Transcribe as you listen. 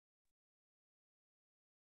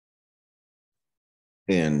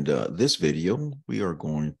In this video, we are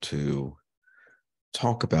going to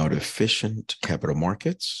talk about efficient capital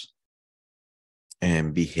markets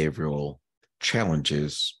and behavioral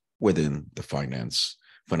challenges within the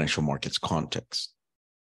financial markets context.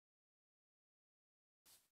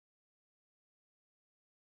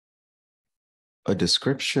 A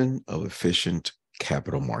description of efficient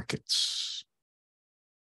capital markets.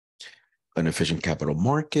 An efficient capital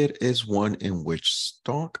market is one in which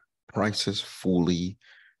stock prices fully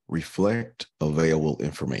reflect available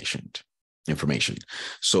information.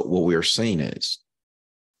 So what we are saying is,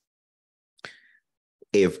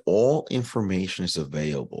 if all information is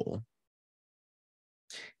available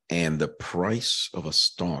and the price of a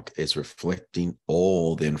stock is reflecting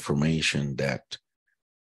all the information that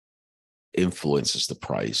influences the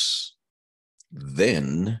price,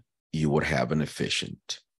 then you would have an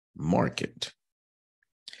efficient market.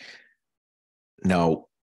 Now,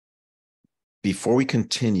 before we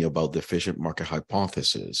continue about the efficient market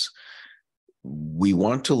hypothesis, we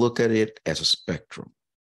want to look at it as a spectrum,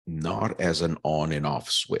 not as an on and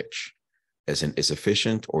off switch, as in is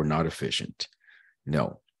efficient or not efficient.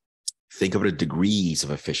 No, think of the degrees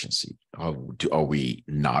of efficiency. Are we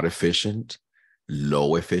not efficient,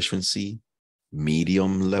 low efficiency,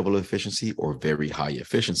 medium level efficiency, or very high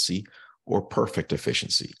efficiency, or perfect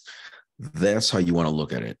efficiency? That's how you want to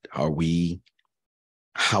look at it.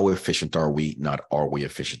 How efficient are we? Not are we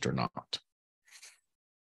efficient or not?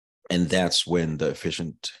 And that's when the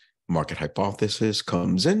efficient market hypothesis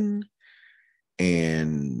comes in,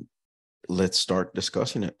 and let's start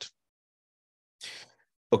discussing it.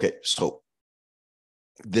 Okay, so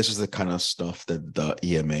this is the kind of stuff that the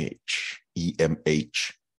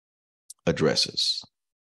EMH addresses.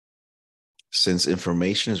 Since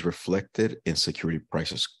information is reflected in security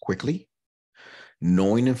prices quickly,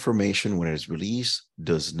 knowing information when it is released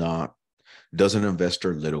does an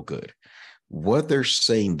investor little good. What they're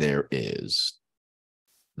saying there is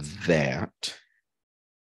that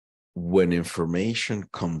when information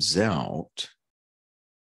comes out,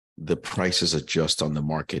 the prices adjust on the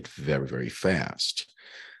market very, very fast.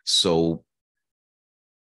 So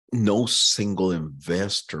no single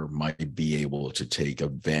investor might be able to take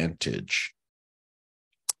advantage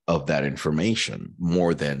of that information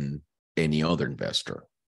more than any other investor.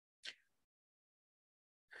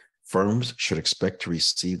 Firms should expect to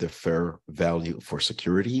receive the fair value for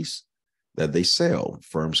securities that they sell.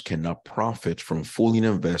 Firms cannot profit from fooling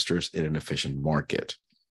investors in an efficient market.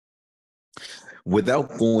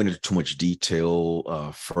 Without going into too much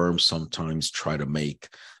detail, firms sometimes try to make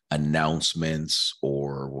announcements,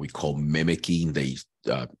 or what we call mimicking. They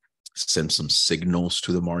send some signals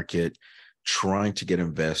to the market, trying to get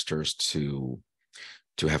investors to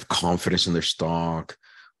have confidence in their stock,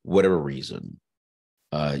 whatever reason.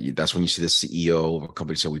 That's when you see the CEO of a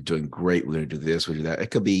company say, we're doing great, we're going to do this, we do that.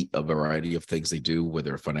 It could be a variety of things they do,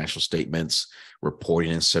 whether financial statements,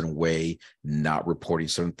 reporting in a certain way, not reporting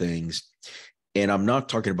certain things. And I'm not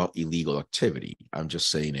talking about illegal activity. I'm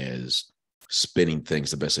just saying is spinning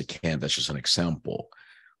things the best they can. That's just an example.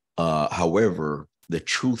 However, the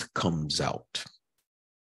truth comes out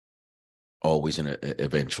always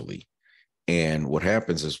eventually. And what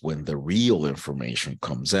happens is when the real information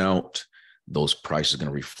comes out, those prices are going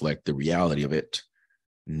to reflect the reality of it,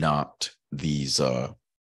 not these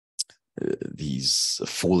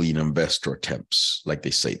fooling investor attempts, like they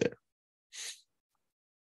say there.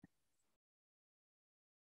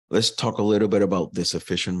 Let's talk a little bit about this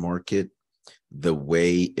efficient market, the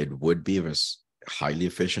way it would be if it's highly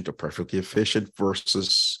efficient or perfectly efficient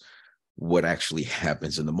versus what actually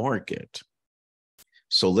happens in the market.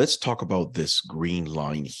 So let's talk about this green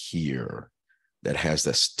line here that has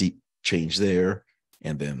that steep change there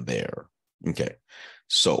and then there. Okay,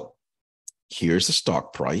 so here's the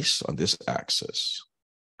stock price on this axis.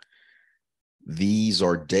 These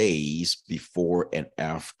are days before and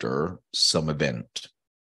after some event.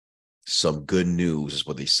 Some good news is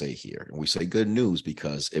what they say here. And we say good news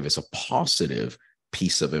because if it's a positive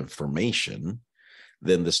piece of information,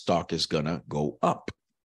 then the stock is going to go up.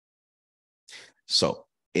 So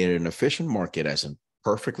in an efficient market, as in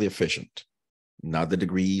perfectly efficient, not the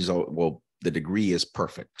degrees, well, the degree is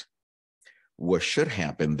perfect. What should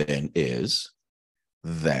happen then is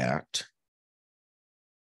that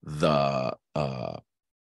the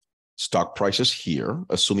stock price is here,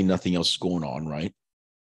 assuming nothing else is going on, right?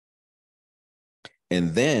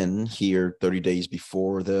 And then here, 30 days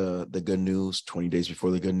before the good news, 20 days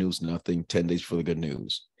before the good news, nothing, 10 days before the good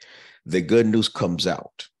news. The good news comes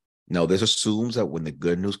out. Now, this assumes that when the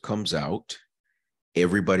good news comes out,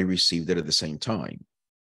 everybody received it at the same time.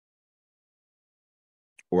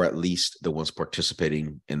 or at least the ones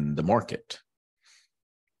participating in the market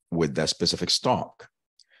with that specific stock.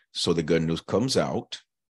 So the good news comes out,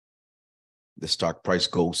 the stock price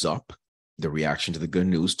goes up, the reaction to the good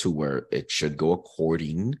news to where it should go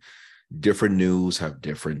according. Different news have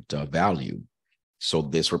different value. So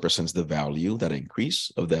this represents the value, that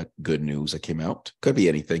increase of that good news that came out. Could be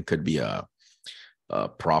anything, could be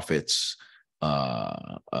profits,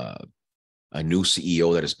 a new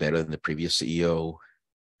CEO that is better than the previous CEO.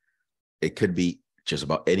 It could be just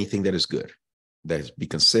about anything that is good, that is be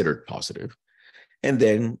considered positive. And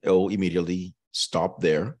then it'll immediately stop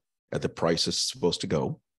there at the price it's supposed to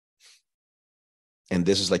go. And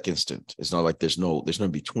this is like instant. It's not like there's no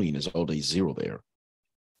in between. It's all day zero there.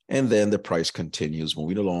 And then the price continues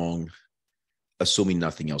moving along, assuming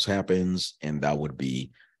nothing else happens, and that would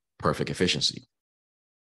be perfect efficiency.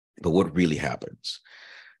 But what really happens,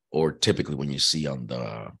 or typically when you see on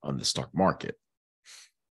the stock market,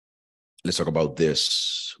 let's talk about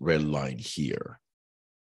this red line here.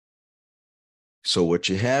 So what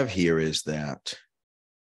you have here is that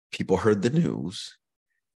people heard the news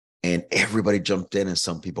and everybody jumped in, and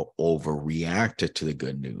some people overreacted to the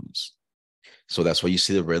good news. So that's why you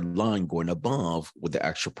see the red line going above what the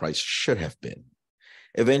actual price should have been.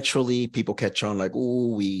 Eventually, people catch on like,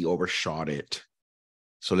 oh, we overshot it.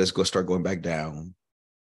 So let's go start going back down.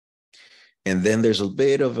 And then there's a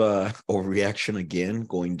bit of a overreaction again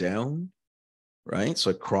going down, right?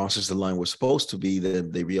 So it crosses the line we're supposed to be.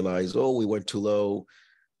 Then they realize, oh, we went too low.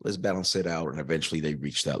 Let's balance it out. And eventually they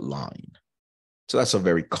reach that line. So that's a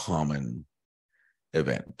very common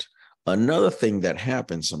event. Another thing that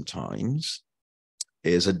happens sometimes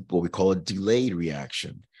is what we call a delayed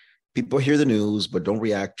reaction. People hear the news, but don't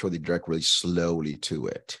react, or they react really slowly to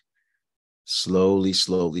it. Slowly,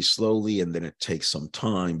 slowly, slowly, and then it takes some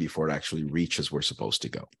time before it actually reaches where it's supposed to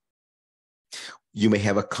go. You may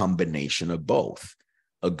have a combination of both.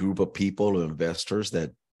 A group of people or investors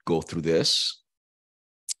that go through this,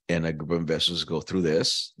 and a group of investors go through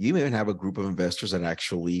this. You may even have a group of investors that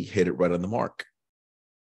actually hit it right on the mark.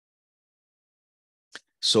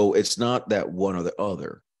 So it's not that one or the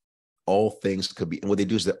other. All things could be, and what they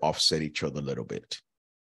do is they offset each other a little bit,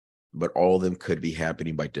 but all of them could be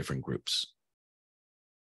happening by different groups.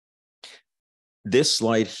 This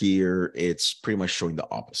slide here, it's pretty much showing the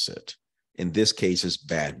opposite. In this case, it's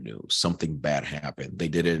bad news. Something bad happened. They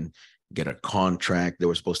didn't get a contract they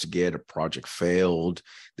were supposed to get. A project failed.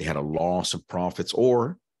 They had a loss of profits,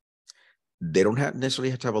 or they don't necessarily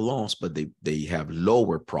have to have a loss, but they have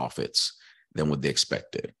lower profits than what they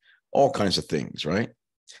expected. All kinds of things, right?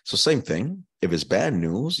 So same thing. If it's bad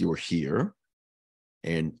news, you were here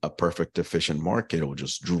in a perfect, efficient market, it will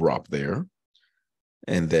just drop there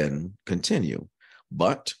and then continue.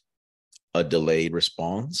 But a delayed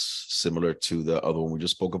response, similar to the other one we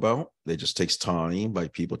just spoke about, it just takes time by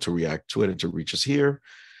people to react to it and to reach us here.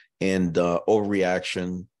 And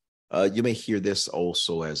overreaction, you may hear this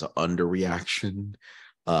also as an underreaction.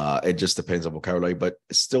 It just depends on vocabulary, but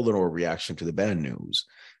it's still an overreaction to the bad news.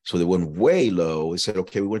 So they went way low. They said,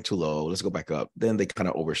 okay, we went too low. Let's go back up. Then they kind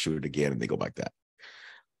of overshoot it again and they go back that.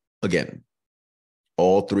 Again,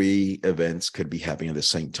 all three events could be happening at the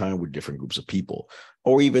same time with different groups of people,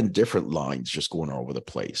 or even different lines just going all over the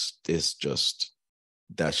place. That's just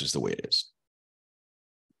the way it is.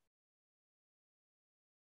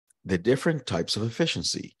 The different types of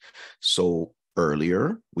efficiency. So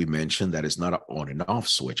earlier, we mentioned that it's not an on and off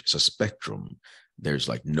switch. It's a spectrum. There's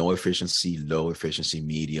like no efficiency, low efficiency,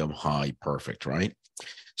 medium, high, perfect, right?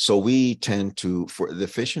 So we tend to, for the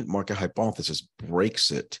efficient market hypothesis,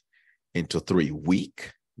 breaks it into three: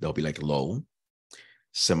 weak, they'll be like low,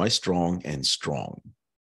 semi-strong, and strong.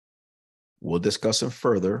 We'll discuss them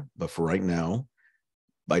further, but for right now,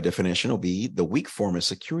 by definition, it'll be the weak form is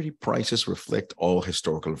security prices reflect all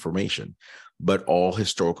historical information, but all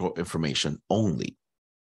historical information only.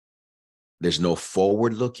 There's no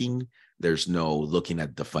forward looking. There's no looking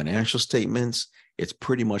at the financial statements. It's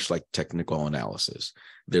pretty much like technical analysis.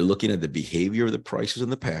 They're looking at the behavior of the prices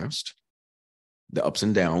in the past, the ups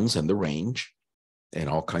and downs and the range, and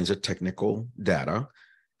all kinds of technical data,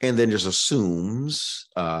 and then just assumes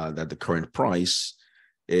that the current price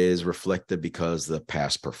is reflected because of the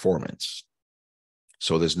past performance.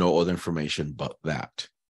 So there's no other information but that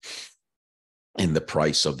in the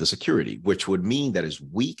price of the security, which would mean that is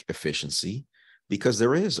weak efficiency because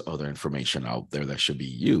there is other information out there that should be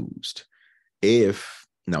used.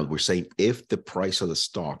 Now we're saying if the price of the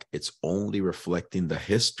stock, it's only reflecting the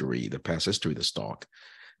history, the past history of the stock,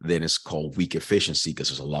 then it's called weak efficiency because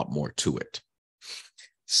there's a lot more to it.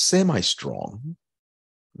 Semi-strong,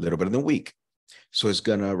 a little better than weak. So it's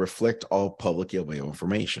going to reflect all publicly available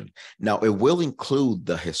information. Now, it will include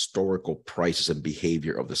the historical prices and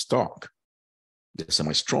behavior of the stock, the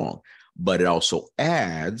semi-strong, but it also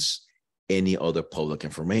adds any other public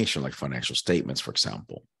information like financial statements, for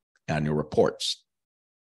example, annual reports,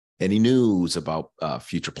 any news about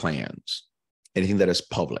future plans, anything that is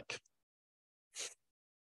public.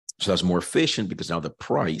 So that's more efficient because now the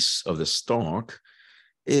price of the stock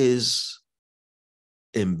is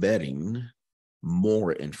embedding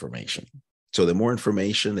more information. So the more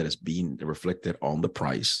information that is being reflected on the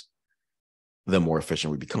price, the more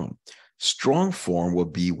efficient we become. Strong form will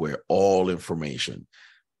be where all information,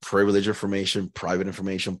 privileged information, private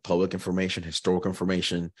information, public information, historical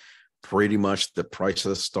information, pretty much the price of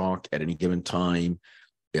the stock at any given time,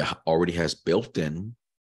 it already has built in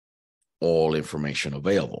all information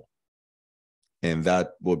available. And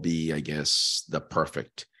that would be, I guess, the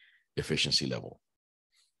perfect efficiency level.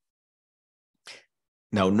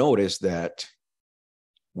 Now, notice that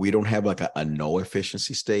we don't have like a no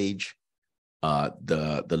efficiency stage.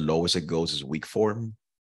 The lowest it goes is weak form.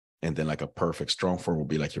 And then like a perfect strong form will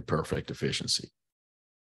be like your perfect efficiency.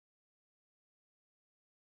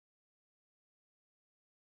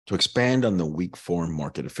 To expand on the weak form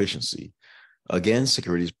market efficiency, again,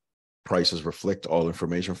 securities prices reflect all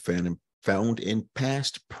information found in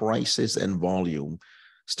past prices and volume,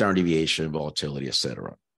 standard deviation, volatility,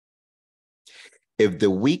 etc. If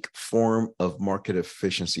the weak form of market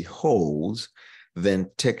efficiency holds,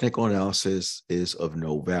 then technical analysis is of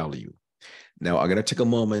no value. Now, I'm going to take a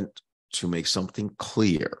moment to make something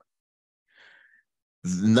clear.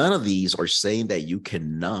 None of these are saying that you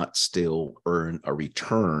cannot still earn a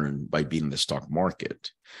return by being in the stock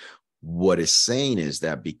market. What it's saying is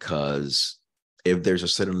that because if there's a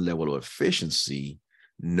certain level of efficiency,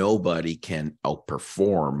 nobody can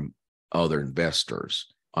outperform other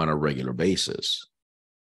investors on a regular basis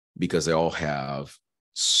because they all have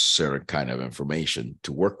certain kind of information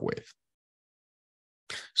to work with.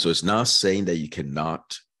 So it's not saying that you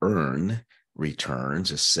cannot earn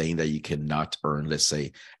returns. It's saying that you cannot earn, let's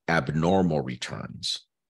say, abnormal returns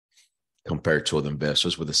compared to other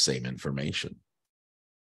investors with the same information.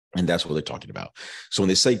 And that's what they're talking about. So when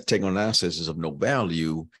they say technical analysis is of no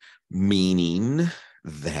value, meaning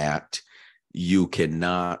that you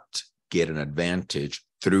cannot get an advantage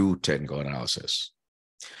through technical analysis.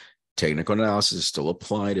 Technical analysis is still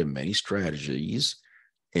applied in many strategies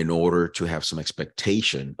in order to have some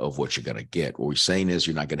expectation of what you're going to get. What we're saying is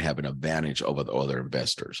you're not going to have an advantage over the other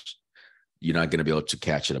investors. You're not going to be able to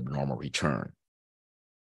catch an abnormal return.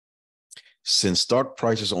 Since stock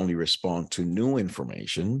prices only respond to new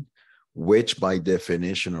information, which by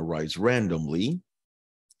definition arrives randomly,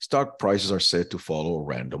 stock prices are said to follow a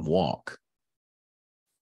random walk.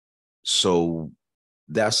 So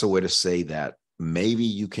that's a way to say that maybe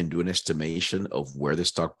you can do an estimation of where the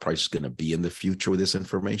stock price is going to be in the future with this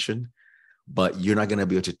information, but you're not going to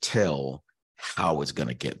be able to tell how it's going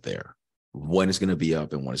to get there, when it's going to be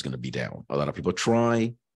up and when it's going to be down. A lot of people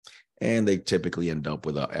try, and they typically end up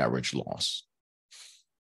with an average loss.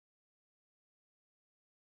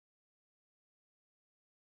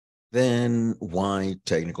 Then why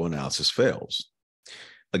technical analysis fails?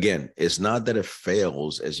 Again, it's not that it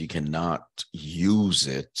fails as you cannot use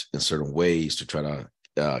it in certain ways to try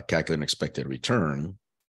to calculate an expected return,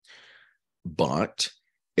 but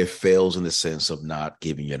it fails in the sense of not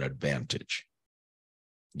giving you an advantage.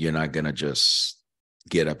 You're not going to just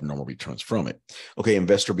get abnormal returns from it. Okay,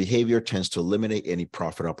 investor behavior tends to eliminate any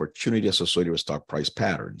profit opportunity associated with stock price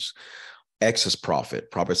patterns. Excess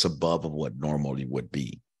profits above of what normally would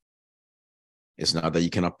be. It's not that you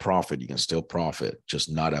cannot profit, you can still profit,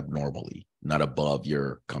 just not abnormally, not above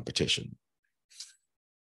your competition.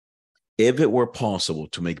 If it were possible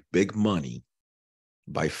to make big money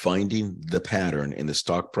by finding the pattern in the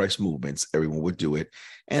stock price movements, everyone would do it,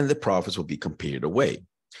 and the profits would be competed away.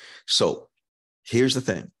 So here's the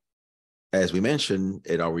thing. As we mentioned,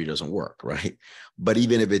 it already doesn't work, right? But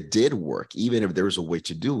even if it did work, even if there was a way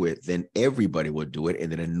to do it, then everybody would do it,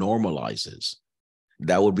 and then it normalizes.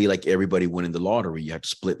 That would be like everybody winning the lottery. You have to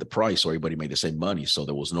split the price, so everybody made the same money. So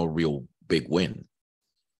there was no real big win.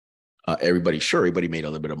 Everybody made a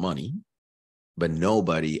little bit of money, but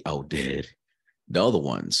nobody outdid the other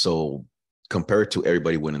one. So compared to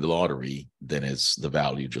everybody winning the lottery, then it's the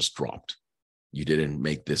value just dropped. You didn't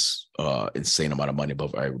make this insane amount of money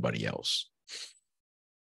above everybody else.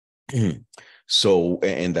 So,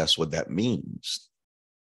 and that's what that means.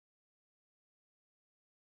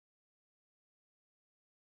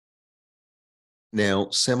 Now,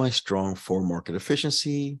 semi-strong for market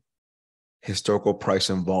efficiency Historical price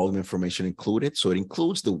and volume information included. So it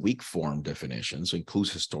includes the weak form definition. So it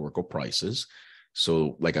includes historical prices.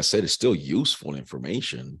 So like I said, it's still useful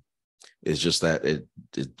information. It's just that it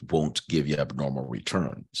won't give you abnormal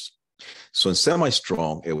returns. So in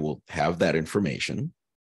semi-strong, it will have that information,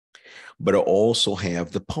 but it'll also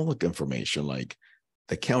have the public information like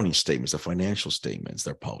the accounting statements, the financial statements,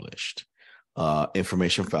 they're published,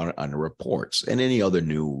 information found on the reports, and any other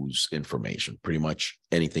news information, pretty much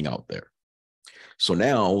anything out there. So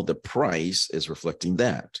now the price is reflecting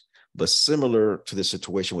that. But similar to the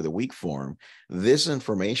situation with a weak form, this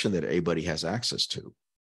information that everybody has access to.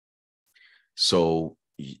 So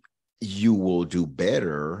you will do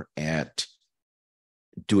better at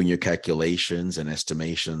doing your calculations and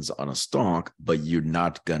estimations on a stock, but you're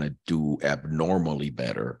not going to do abnormally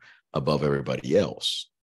better above everybody else.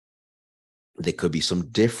 There could be some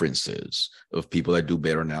differences of people that do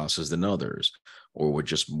better analysis than others, or were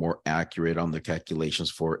just more accurate on the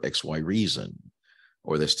calculations for XY reason,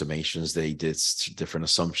 or the estimations, they did different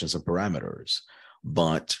assumptions and parameters.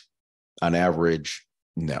 But on average,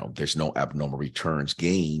 no, there's no abnormal returns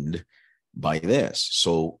gained by this.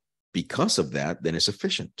 So because of that, then it's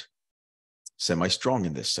efficient, semi-strong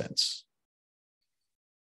in this sense.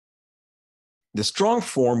 The strong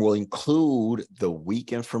form will include the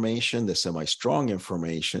weak information, the semi-strong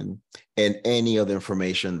information, and any other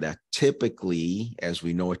information that typically, as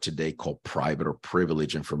we know it today, called private or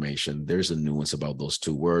privileged information. There's a nuance about those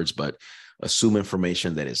two words, but assume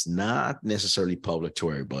information that is not necessarily public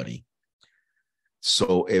to everybody.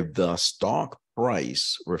 So if the stock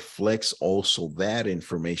price reflects also that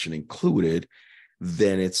information included,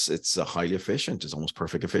 then it's a highly efficient, it's almost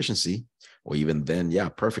perfect efficiency, or even then, yeah,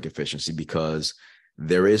 perfect efficiency, because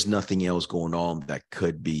there is nothing else going on that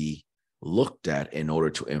could be looked at in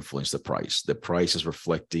order to influence the price. The price is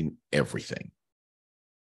reflecting everything.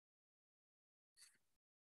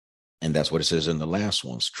 And that's what it says in the last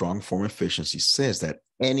one. Strong form efficiency says that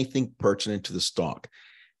anything pertinent to the stock,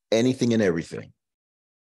 anything and everything,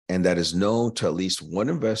 and that is known to at least one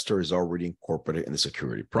investor is already incorporated in the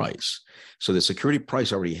security price. So the security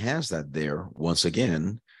price already has that there. Once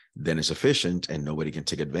again, then it's efficient and nobody can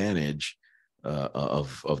take advantage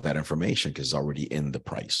of that information because it's already in the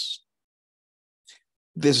price.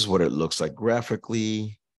 This is what it looks like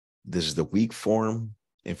graphically. This is the weak form,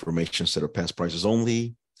 information set of past prices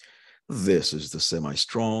only. This is the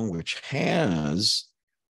semi-strong, which has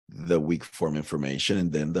the weak form information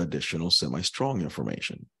and then the additional semi-strong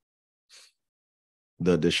information.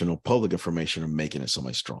 The additional public information of making it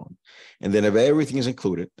semi-strong. And then if everything is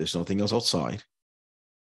included, there's nothing else outside,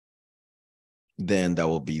 then that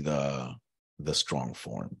will be the strong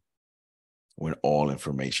form, when all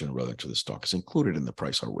information relative to the stock is included in the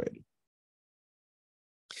price already.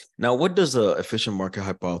 Now, what does the efficient market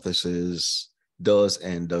hypothesis does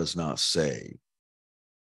and does not say?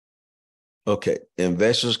 Okay,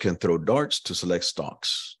 investors can throw darts to select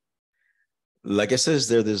stocks. Like I says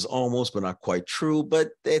there's almost but not quite true, but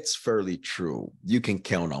it's fairly true. You can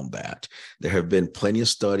count on that. There have been plenty of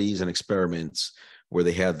studies and experiments where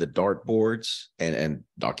they had the dart boards and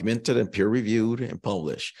documented and peer reviewed and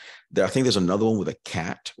published. I think there's another one with a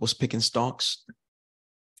cat was picking stocks,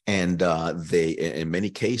 and they, in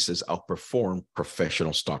many cases, outperform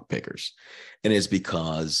professional stock pickers. And it's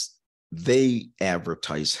because they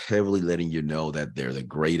advertise heavily, letting you know that they're the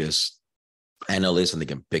greatest analysts and they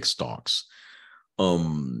can pick stocks.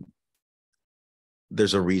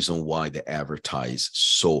 There's a reason why they advertise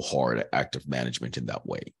so hard at active management in that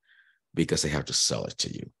way, because they have to sell it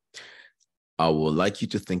to you. I would like you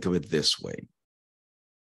to think of it this way.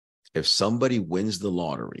 If somebody wins the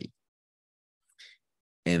lottery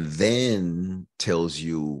and then tells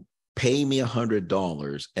you, pay me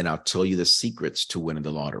 $100 and I'll tell you the secrets to winning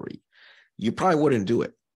the lottery, you probably wouldn't do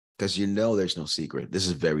it because you know there's no secret. This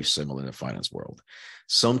is very similar in the finance world.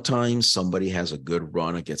 Sometimes somebody has a good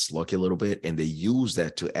run and gets lucky a little bit, and they use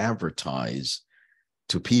that to advertise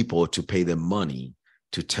to people to pay them money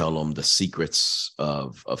to tell them the secrets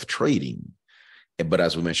of trading. But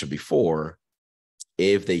as we mentioned before,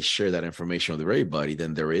 if they share that information with everybody,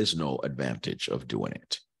 then there is no advantage of doing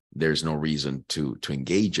it. There's no reason to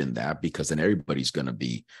engage in that, because then everybody's going to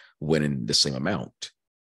be winning the same amount.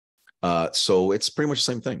 So it's pretty much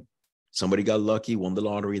the same thing. Somebody got lucky, won the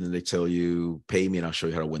lottery, and then they tell you, pay me and I'll show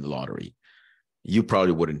you how to win the lottery. You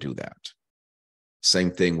probably wouldn't do that.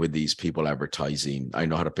 Same thing with these people advertising, I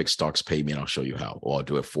know how to pick stocks, pay me and I'll show you how, or I'll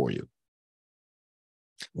do it for you.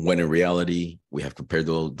 When in reality, we have compared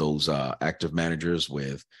those active managers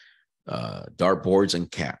with dartboards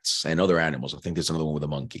and cats and other animals. I think there's another one with a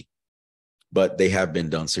monkey. But they have been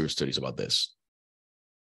done serious studies about this.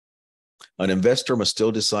 An investor must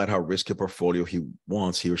still decide how risky a portfolio he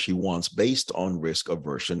or she wants based on risk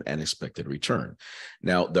aversion and expected return.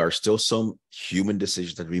 Now, there are still some human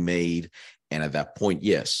decisions that we made. And at that point,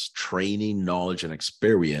 yes, training, knowledge, and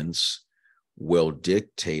experience will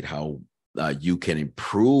dictate how you can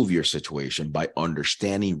improve your situation by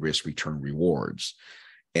understanding risk, return, rewards.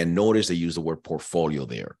 And notice they use the word portfolio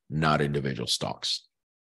there, not individual stocks.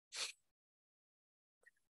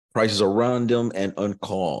 Prices are random and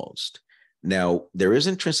uncaused. Now, there is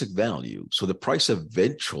intrinsic value, so the price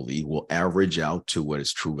eventually will average out to what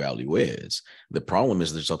its true value is. The problem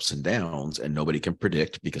is there's ups and downs, and nobody can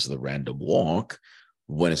predict because of the random walk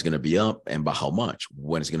when it's going to be up and by how much,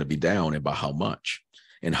 when it's going to be down and by how much,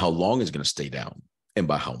 and how long it's going to stay down and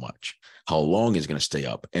by how much, how long it's going to stay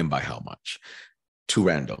up and by how much. Too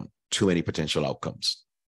random, too many potential outcomes.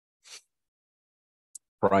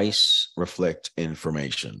 Price reflect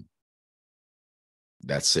information.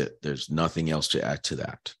 That's it. There's nothing else to add to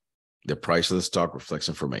that. The price of the stock reflects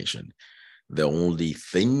information. The only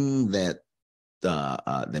thing that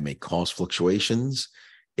may cause fluctuations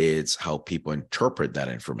is how people interpret that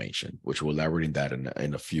information, which we'll elaborate in that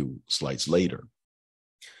in a few slides later.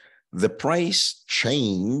 The price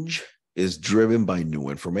change is driven by new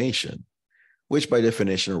information, which by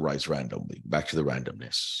definition arrives randomly, back to the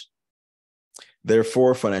randomness.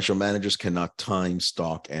 Therefore, financial managers cannot time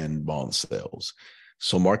stock and bond sales.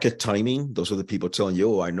 So market timing, those are the people telling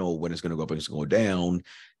you, oh, I know when it's going to go up and it's going to go down.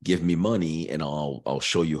 Give me money and I'll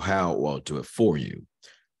show you how, or I'll do it for you.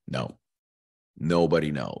 No, nobody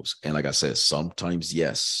knows. And like I said, sometimes,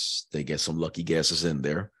 yes, they get some lucky guesses in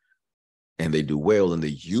there and they do well and they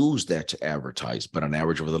use that to advertise. But on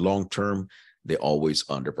average, over the long term, they always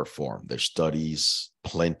underperform. There's studies,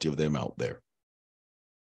 plenty of them out there.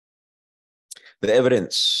 The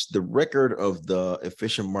evidence, the record of the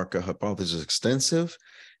efficient market hypothesis is extensive.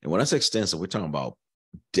 And when I say extensive, we're talking about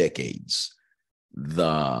decades.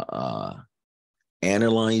 The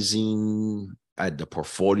analyzing at the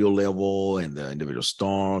portfolio level and the individual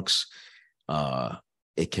stocks,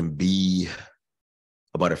 it can be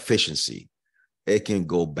about efficiency. It can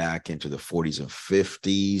go back into the 40s and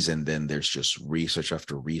 50s, and then there's just research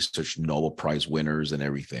after research, Nobel Prize winners and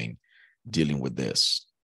everything dealing with this.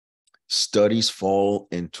 Studies fall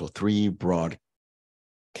into three broad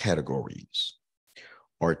categories.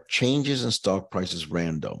 Are changes in stock prices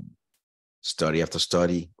random? Study after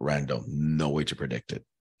study, random, no way to predict it.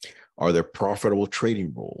 Are there profitable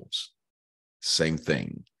trading rules? Same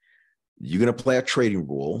thing. You're going to play a trading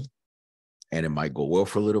rule, and it might go well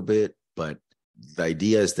for a little bit, but the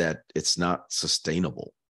idea is that it's not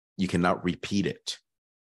sustainable. You cannot repeat it.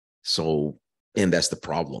 So, and that's the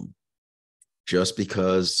problem. Just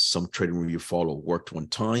because some trading rule you follow worked one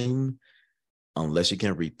time, unless you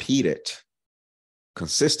can repeat it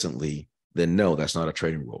consistently, then no, that's not a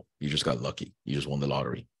trading rule. You just got lucky. You just won the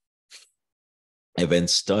lottery.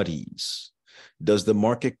 Event studies. Does the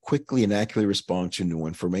market quickly and accurately respond to new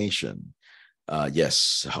information?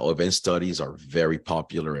 Yes, event studies are very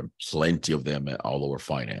popular and plenty of them all over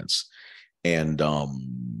finance. And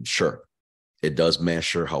sure, it does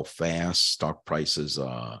measure how fast stock prices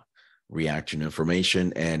react to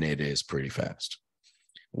information, and it is pretty fast.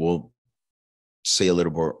 We'll say a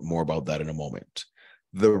little more about that in a moment.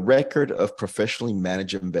 The record of professionally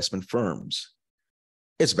managed investment firms,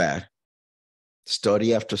 it's bad.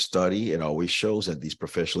 Study after study, it always shows that these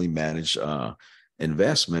professionally managed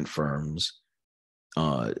investment firms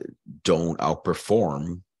don't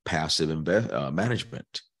outperform passive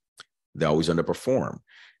management. They always underperform.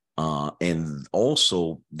 And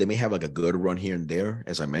also, they may have like a good run here and there,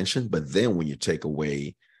 as I mentioned, but then when you take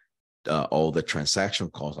away all the transaction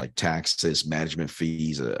costs like taxes, management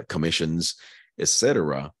fees, commissions,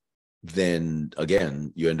 etc., then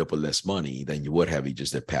again, you end up with less money than you would have if you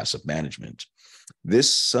just did passive management.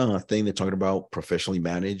 This thing they're talking about, professionally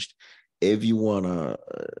managed, if you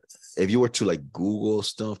were to like Google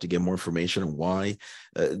stuff to get more information on why,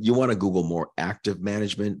 you want to Google more active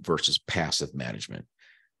management versus passive management.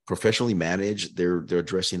 Professionally managed, they're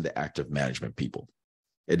addressing the active management people.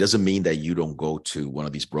 It doesn't mean that you don't go to one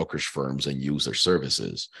of these brokerage firms and use their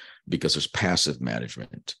services, because there's passive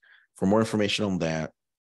management. For more information on that,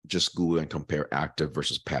 just Google and compare active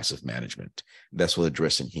versus passive management. That's what they're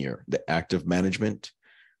addressing here. The active management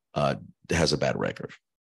has a bad record.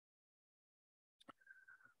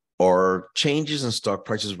 Are changes in stock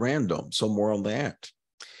prices random? So more on that.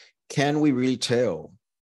 Can we really tell?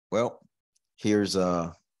 Well, here's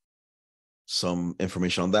some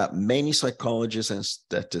information on that. Many psychologists and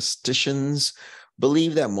statisticians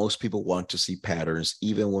believe that most people want to see patterns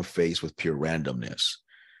even when faced with pure randomness.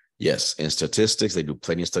 Yes, in statistics, they do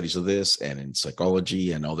plenty of studies of this, and in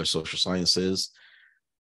psychology and other social sciences,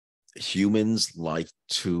 humans like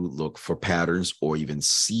to look for patterns or even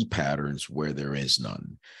see patterns where there is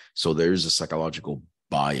none. So there's a psychological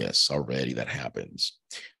bias already that happens.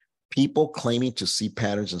 People claiming to see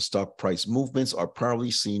patterns in stock price movements are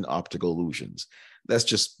probably seeing optical illusions. That's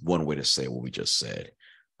just one way to say what we just said.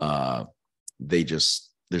 They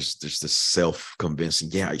just there's this self-convincing,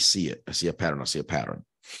 yeah, I see it. I see a pattern. I see a pattern.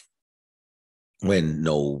 When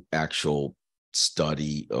no actual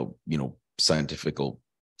study of, scientific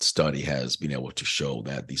study has been able to show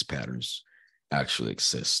that these patterns actually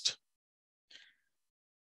exist.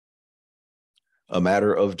 A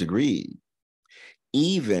matter of degree.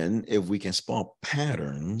 Even if we can spot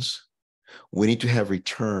patterns, we need to have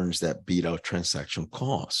returns that beat out transaction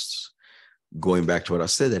costs. Going back to what I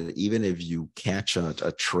said, that even if you catch a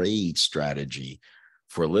trade strategy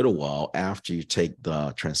for a little while, after you take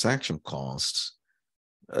the transaction costs,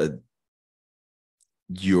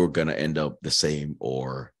 you're going to end up the same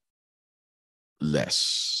or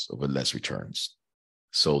less, with less returns.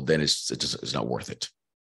 So then it's not worth it.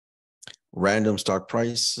 Random stock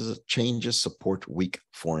price changes support weak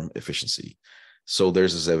form efficiency. So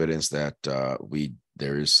there's this evidence that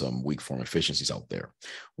there is some weak form efficiencies out there.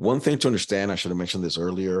 One thing to understand, I should have mentioned this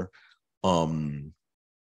earlier,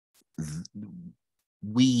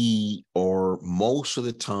 we are most of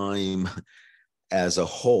the time as a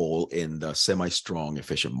whole in the semi-strong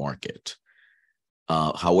efficient market.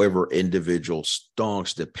 However, individual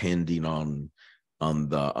stocks, depending on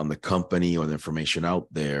the company or the information out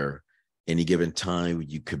there, any given time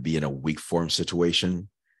you could be in a weak form situation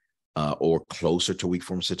or closer to weak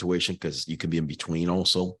form situation, because you can be in between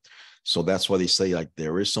also. So that's why they say, like,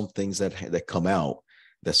 there is some things that come out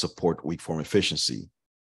that support weak form efficiency.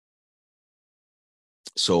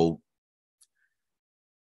 So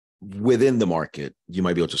within the market, you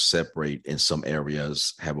might be able to separate in some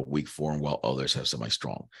areas have a weak form while others have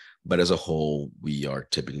semi-strong. But as a whole, we are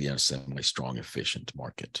typically in a semi-strong efficient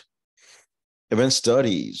market. Event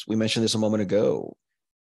studies, we mentioned this a moment ago.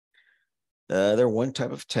 They're one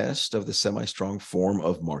type of test of the semi-strong form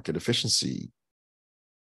of market efficiency.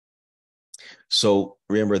 So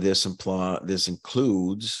remember, this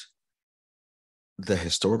includes the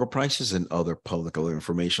historical prices and other public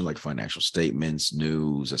information like financial statements,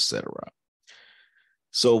 news, etc.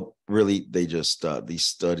 So really, they just these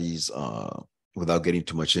studies, without getting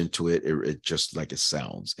too much into it, it just like it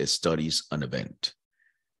sounds. It studies an event.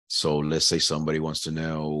 So let's say somebody wants to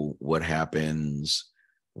know what happens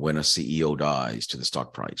when a CEO dies to the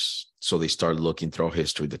stock price. So they start looking through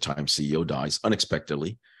history, the time CEO dies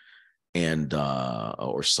unexpectedly and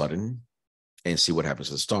or sudden, and see what happens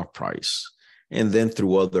to the stock price. And then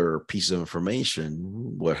through other pieces of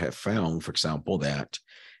information, what have found, for example, that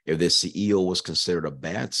if the CEO was considered a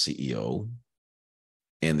bad CEO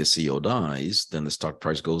and the CEO dies, then the stock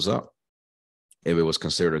price goes up. If it was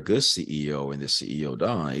considered a good CEO and the CEO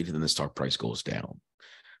died, then the stock price goes down.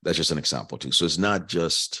 That's just an example too. So it's not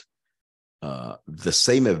just the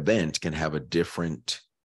same event can have a different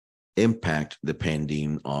impact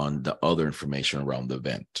depending on the other information around the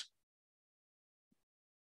event.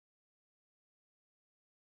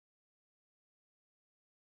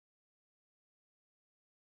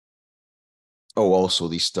 Oh, also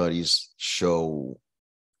these studies show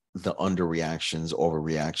the underreactions,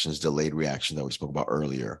 overreactions, delayed reaction that we spoke about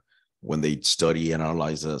earlier. When they study and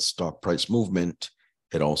analyze the stock price movement,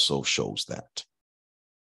 it also shows that.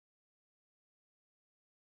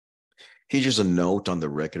 Here's just a note on the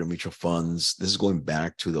record of mutual funds. This is going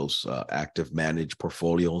back to those active managed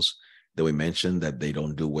portfolios that we mentioned that they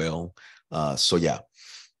don't do well. So yeah,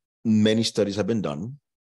 many studies have been done.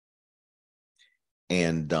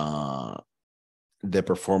 And the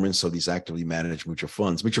performance of these actively managed mutual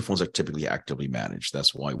funds are typically actively managed.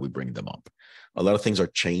 That's why we bring them up. A lot of things are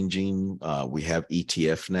changing. We have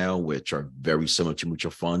ETF now, which are very similar to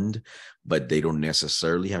mutual fund, but they don't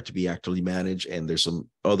necessarily have to be actively managed. And there's some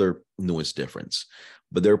other nuance difference,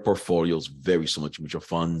 but their portfolios very similar to mutual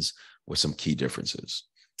funds with some key differences.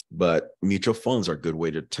 But mutual funds are a good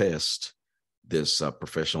way to test this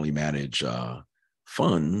professionally managed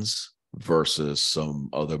funds versus some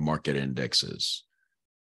other market indexes.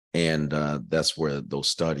 And that's where those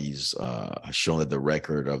studies have shown that the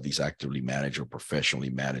record of these actively managed or professionally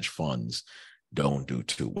managed funds don't do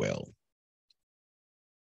too well,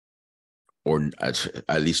 or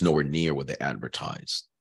at least nowhere near what they advertise.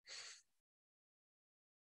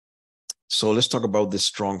 So let's talk about this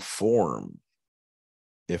strong form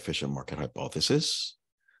efficient market hypothesis.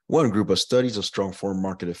 One group of studies of strong form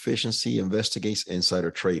market efficiency investigates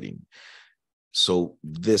insider trading. So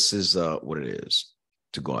this is what it is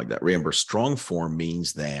to go like that. Remember, strong form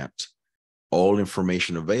means that all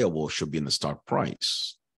information available should be in the stock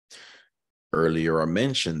price. Earlier, I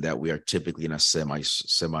mentioned that we are typically in a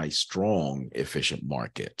semi-strong efficient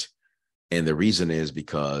market. And the reason is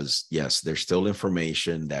because, yes, there's still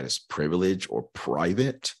information that is privileged or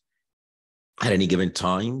private at any given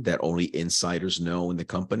time that only insiders know in the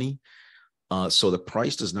company. So the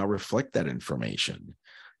price does not reflect that information.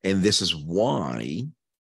 And this is why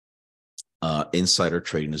insider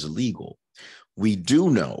trading is illegal. We do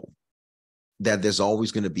know that there's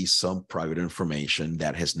always going to be some private information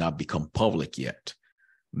that has not become public yet.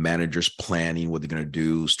 Managers planning what they're going to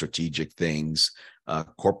do, strategic things,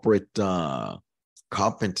 corporate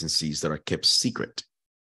competencies that are kept secret.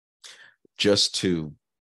 Just to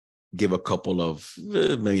give a couple of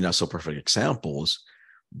maybe not so perfect examples,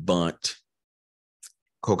 but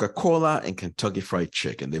Coca-Cola and Kentucky Fried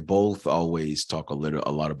Chicken, they both always talk a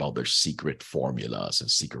lot about their secret formulas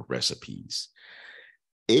and secret recipes.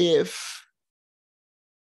 If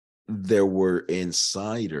there were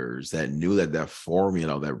insiders that knew that that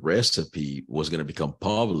formula, that recipe was going to become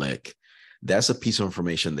public, that's a piece of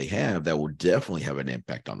information they have that will definitely have an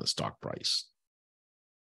impact on the stock price.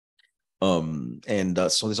 So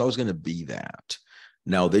there's always going to be that.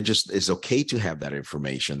 Now, it's okay to have that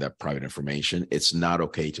information, that private information. It's not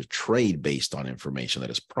okay to trade based on information that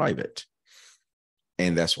is private.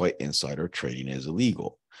 And that's why insider trading is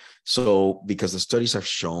illegal. So, because the studies have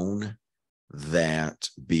shown that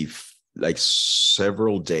like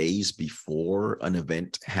several days before an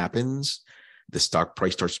event happens, the stock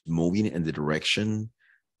price starts moving in the direction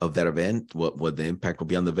of that event, what the impact will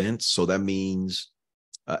be on the event. So that means,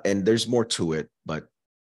 and there's more to it, but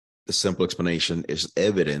the simple explanation is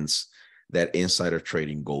evidence that insider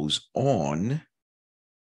trading goes on,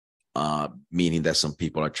 meaning that some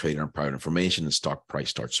people are trading on private information and stock price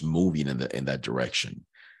starts moving in that direction.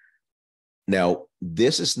 Now,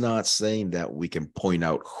 this is not saying that we can point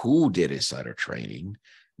out who did insider trading.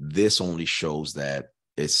 This only shows that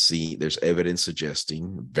there's evidence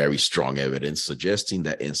suggesting, very strong evidence suggesting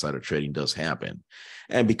that insider trading does happen.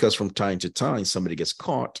 And because from time to time somebody gets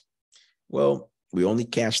caught, well, we only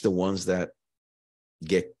catch the ones that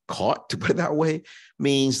get caught, to put it that way,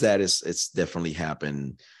 means that it's definitely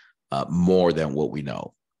happened more than what we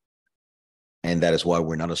know. And that is why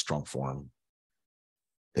we're not a strong form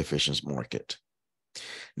efficient market.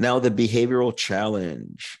 Now, the behavioral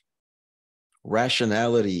challenge,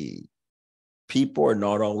 rationality. People are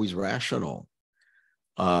not always rational.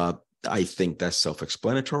 I think that's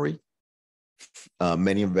self-explanatory.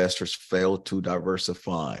 Many investors fail to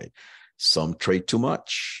diversify. Some trade too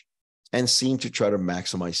much and seem to try to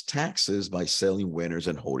maximize taxes by selling winners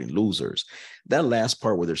and holding losers. That last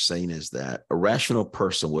part what they're saying is that a rational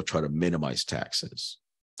person will try to minimize taxes.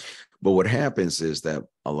 But what happens is that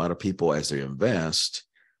a lot of people, as they invest,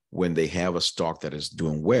 when they have a stock that is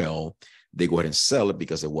doing well, they go ahead and sell it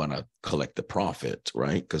because they want to collect the profit,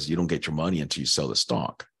 right? Because you don't get your money until you sell the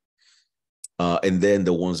stock. And then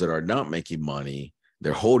the ones that are not making money,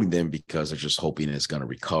 they're holding them because they're just hoping it's going to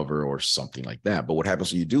recover or something like that. But what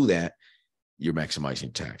happens when you do that? You're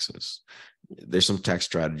maximizing taxes. There's some tax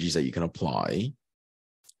strategies that you can apply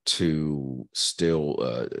to still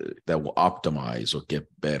that will optimize or get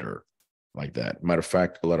better like that. Matter of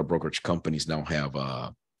fact, a lot of brokerage companies now have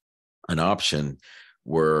an option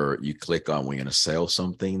where you click on when you're going to sell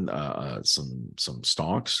something, some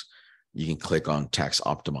stocks, you can click on tax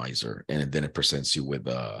optimizer, and then it presents you with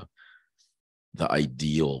the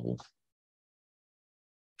ideal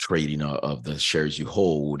trading of the shares you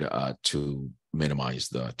hold to minimize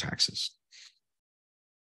the taxes.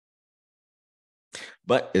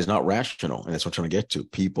 But it's not rational, and that's what I'm trying to get to.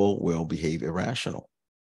 People will behave irrational.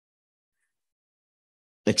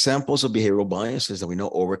 Examples of behavioral biases that we know: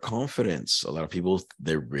 overconfidence. A lot of people,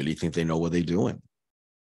 they really think they know what they're doing.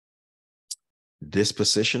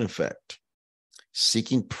 Disposition effect,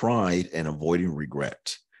 seeking pride and avoiding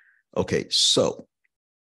regret. Okay, so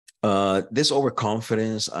this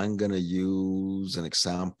overconfidence, I'm going to use an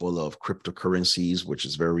example of cryptocurrencies, which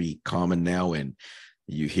is very common now. And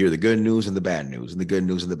you hear the good news and the bad news, and the good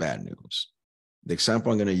news and the bad news. The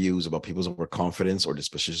example I'm going to use about people's overconfidence or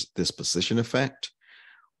disposition effect,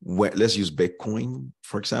 let's use Bitcoin,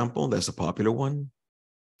 for example. That's a popular one.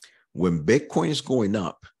 When Bitcoin is going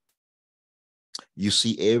up, you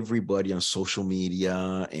see everybody on social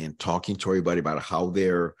media and talking to everybody about how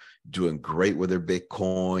they're doing great with their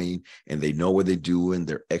Bitcoin and they know what they're doing.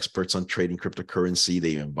 They're experts on trading cryptocurrency.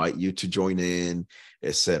 They invite you to join in,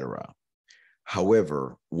 etc.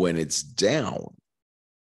 However, when it's down,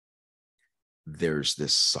 there's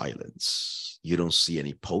this silence. You don't see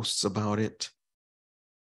any posts about it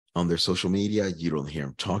on their social media. You don't hear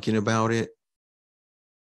them talking about it.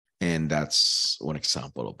 And that's one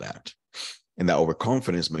example of that. And that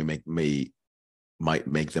overconfidence might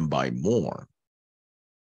make them buy more.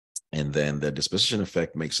 And then the disposition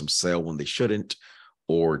effect makes them sell when they shouldn't,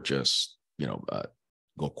 or just,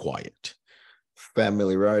 go quiet.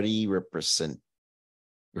 Familiarity,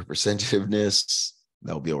 representativeness,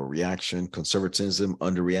 that will be overreaction. Conservatism,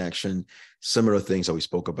 underreaction, similar things that we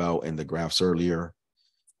spoke about in the graphs earlier.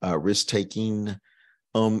 Risk-taking,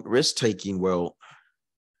 well,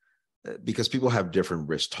 because people have different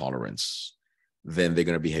risk tolerance, then they're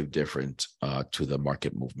going to behave different to the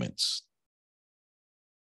market movements.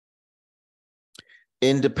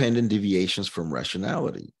 Independent deviations from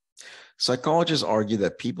rationality. Psychologists argue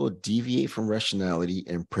that people deviate from rationality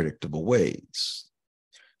in predictable ways.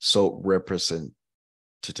 So representativeness.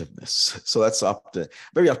 So that's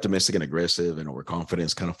very optimistic and aggressive, and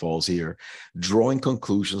overconfidence kind of falls here. Drawing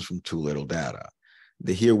conclusions from too little data.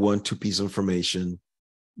 They hear 1-2 pieces of information,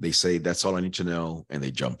 they say, that's all I need to know, and they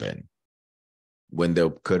jump in, when there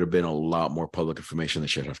could have been a lot more public information they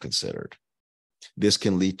should have considered. This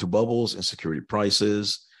can lead to bubbles in security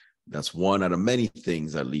prices. That's one out of many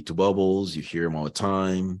things that lead to bubbles. You hear them all the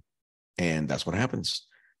time, and that's what happens.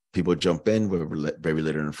 People jump in with very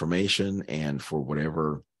little information, and for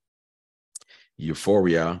whatever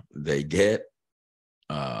euphoria they get,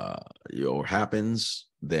 or happens,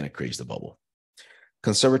 then it creates the bubble.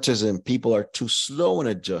 Conservatism, people are too slow in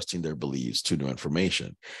adjusting their beliefs to new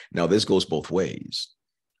information. Now, this goes both ways,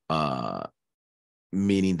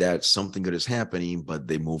 meaning that something good is happening, but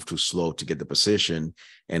they move too slow to get the position,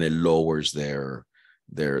 and it lowers their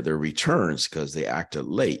returns because they acted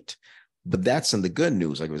late. But that's in the good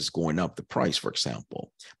news, like it's going up the price, for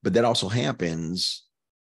example. But that also happens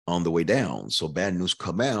on the way down. So bad news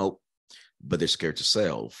come out, but they're scared to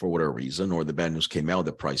sell for whatever reason, or the bad news came out,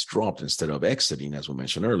 the price dropped. Instead of exiting, as we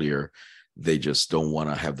mentioned earlier, they just don't want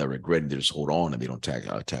to have that regret. They just hold on, and they don't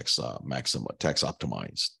tax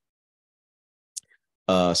optimize.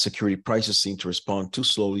 Security prices seem to respond too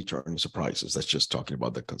slowly to earning surprises. That's just talking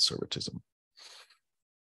about the conservatism.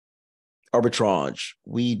 Arbitrage.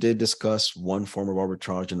 We did discuss one form of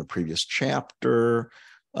arbitrage in the previous chapter.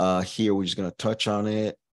 Here, we're just going to touch on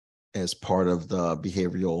it as part of the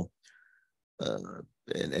behavioral and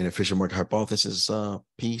efficient market hypothesis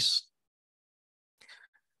piece.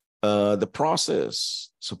 The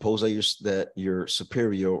process. Suppose that your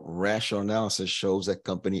superior rational analysis shows that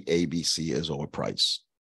company ABC is overpriced.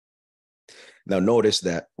 Now, notice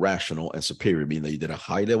that rational and superior mean that you did a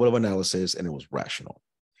high level of analysis and it was rational.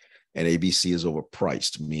 And ABC is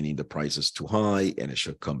overpriced, meaning the price is too high and it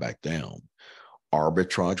should come back down.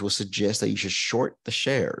 Arbitrage will suggest that you should short the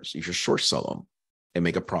shares. You should short sell them and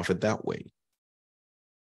make a profit that way.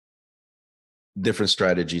 Different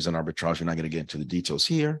strategies on arbitrage. We're not going to get into the details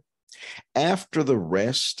here. After the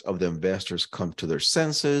rest of the investors come to their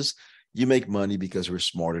senses, you make money because you're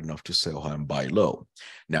smart enough to sell high and buy low.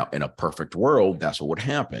 Now, in a perfect world, that's what would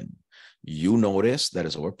happen. You notice that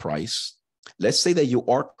it's overpriced. Let's say that you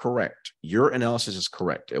are correct. Your analysis is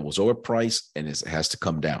correct. It was overpriced and it has to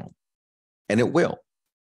come down. And it will.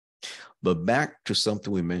 But back to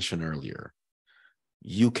something we mentioned earlier.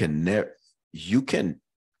 You can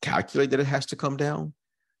calculate that it has to come down,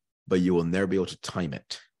 but you will never be able to time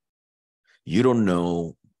it. You don't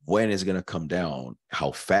know when it's going to come down,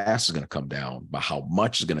 how fast it's going to come down, but how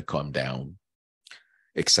much is going to come down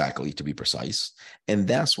exactly, to be precise. And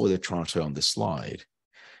that's what they're trying to say on this slide.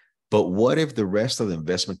 But what if the rest of the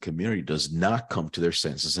investment community does not come to their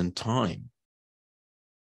senses in time?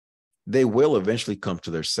 They will eventually come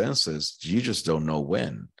to their senses. You just don't know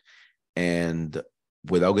when. And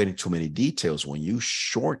without getting too many details, when you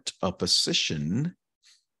short a position,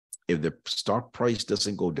 if the stock price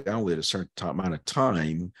doesn't go down with a certain amount of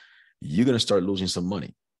time, you're going to start losing some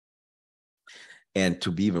money. And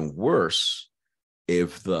to be even worse,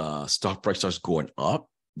 if the stock price starts going up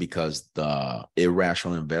because the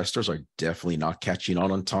irrational investors are definitely not catching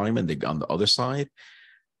on time and they're on the other side,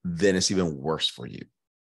 then it's even worse for you.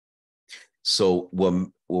 So what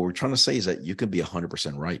we're trying to say is that you can be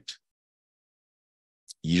 100% right.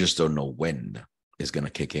 You just don't know when it's going to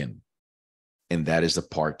kick in. And that is the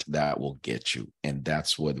part that will get you. And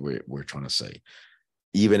that's what we're trying to say.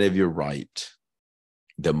 Even if you're right,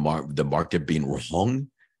 the market being wrong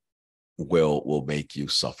will make you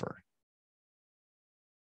suffer.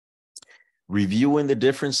 Reviewing the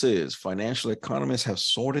differences. Financial economists have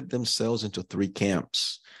sorted themselves into three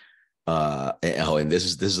camps. And this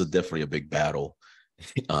is definitely a big battle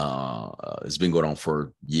It's been going on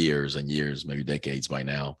for years and years, maybe decades by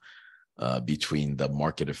now, between the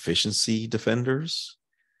market efficiency defenders,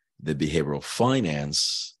 the behavioral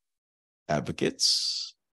finance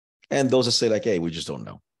advocates, and those that say, like, hey, we just don't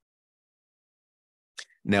know.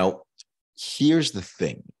 Now, here's the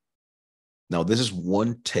thing. Now, this is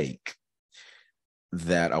one take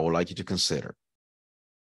that I would like you to consider.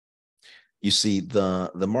 You see,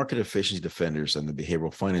 the market efficiency defenders and the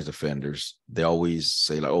behavioral finance defenders, they always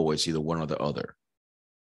say, like, oh, it's either one or the other.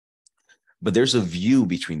 But there's a view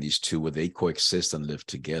between these two where they coexist and live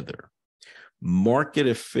together. Market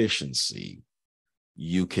efficiency,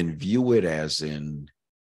 you can view it as in,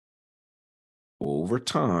 over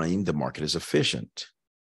time, the market is efficient.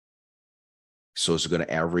 So it's going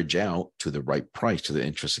to average out to the right price, to the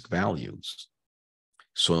intrinsic values.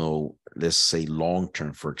 So let's say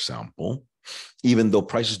long-term, for example, even though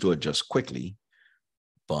prices do adjust quickly,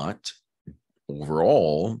 but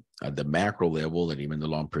overall, at the macro level and even the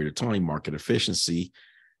long period of time, market efficiency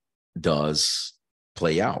does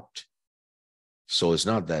play out. So it's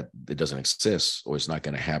not that it doesn't exist or it's not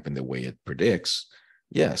going to happen the way it predicts.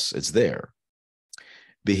 Yes, it's there.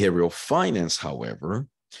 Behavioral finance, however,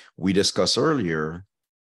 we discussed earlier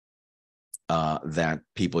that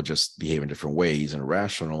people just behave in different ways and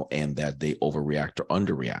irrational, and that they overreact or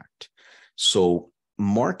underreact. So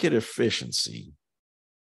market efficiency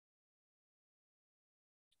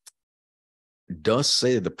does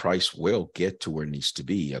say that the price will get to where it needs to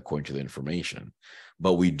be according to the information.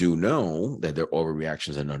 But we do know that there are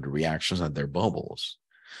overreactions and underreactions and there are bubbles.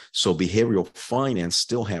 So behavioral finance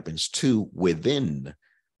still happens too within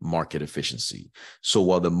market efficiency. So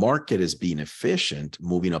while the market is being efficient,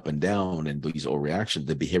 moving up and down, and these overreactions,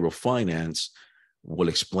 the behavioral finance will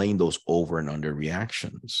explain those over and under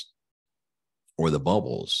reactions or the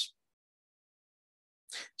bubbles.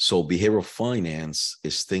 So behavioral finance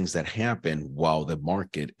is things that happen while the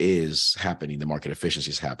market is happening, the market efficiency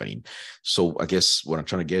is happening. So I guess what I'm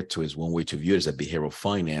trying to get to is one way to view it is that behavioral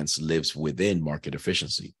finance lives within market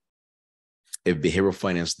efficiency. If behavioral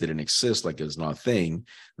finance didn't exist, like it's not a thing,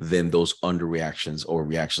 then those underreactions or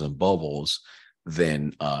reactions and bubbles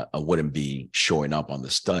then wouldn't be showing up on the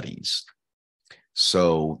studies.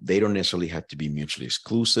 So they don't necessarily have to be mutually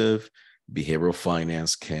exclusive. Behavioral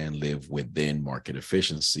finance can live within market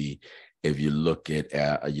efficiency if you look at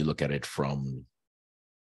it from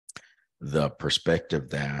the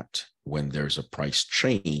perspective that when there's a price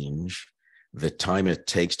change, the time it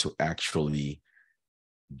takes to actually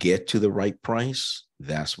get to the right price,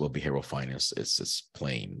 that's what behavioral finance is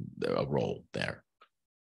playing a role there.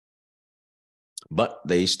 But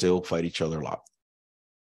they still fight each other a lot.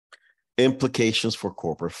 Implications for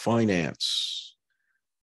corporate finance.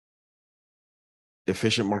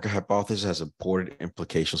 Efficient market hypothesis has important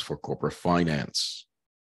implications for corporate finance.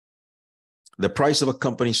 The price of a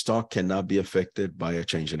company's stock cannot be affected by a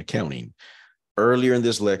change in accounting. Earlier in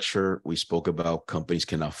this lecture, we spoke about companies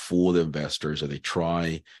cannot fool the investors, or they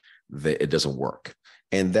try, it doesn't work.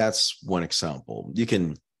 And that's one example. You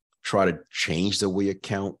can try to change the way you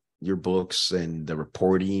count your books and the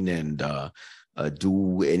reporting and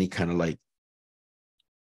do any kind of like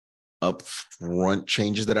upfront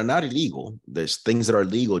changes that are not illegal. There's things that are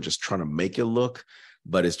legal, just trying to make it look,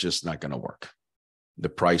 but it's just not going to work. The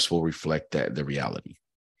price will reflect that, the reality.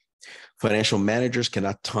 Financial managers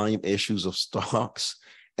cannot time issues of stocks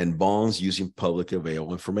and bonds using publicly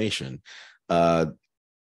available information.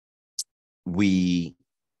 We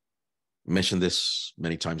mentioned this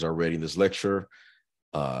many times already in this lecture.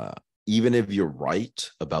 Even if you're right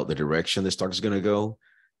about the direction the stock is going to go,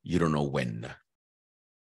 you don't know when.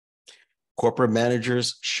 Corporate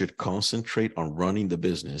managers should concentrate on running the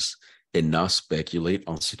business and not speculate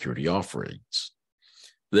on security offerings.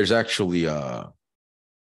 There's actually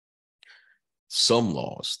some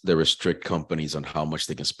laws that restrict companies on how much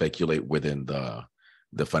they can speculate within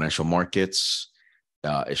the financial markets.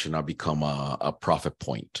 It should not become a profit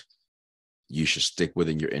point. You should stick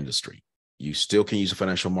within your industry. You still can use the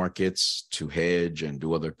financial markets to hedge and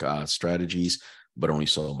do other strategies, but only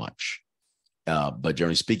so much. But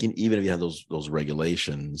generally speaking, even if you have those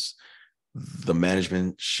regulations, the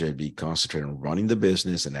management should be concentrated on running the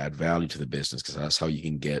business and add value to the business, because that's how you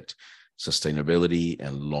can get sustainability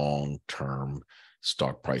and long-term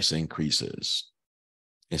stock price increases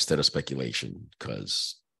instead of speculation,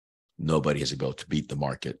 because nobody has able to beat the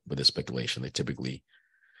market with the speculation. They typically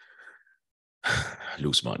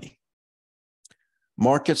lose money.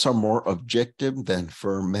 Markets are more objective than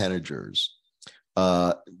firm managers.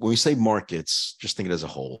 When we say markets, just think it as a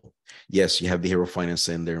whole. Yes, you have behavioral finance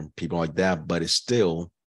in there and people like that, but it's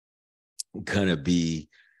still going to be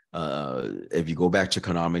If you go back to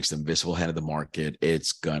economics, the invisible hand of the market,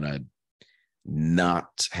 it's gonna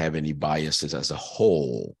not have any biases as a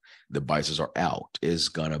whole. The biases are out. Is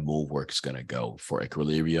gonna move where it's gonna go for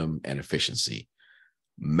equilibrium and efficiency.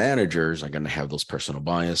 Managers are going to have those personal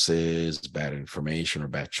biases, bad information or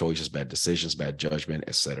bad choices, bad decisions, bad judgment,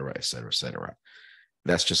 et cetera, et cetera, et cetera.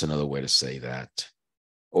 That's just another way to say that.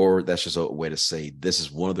 Or that's just a way to say this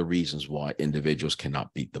is one of the reasons why individuals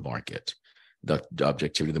cannot beat the market. The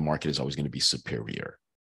objectivity of the market is always going to be superior.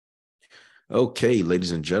 Okay,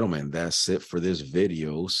 ladies and gentlemen, that's it for this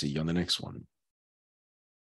video. See you on the next one.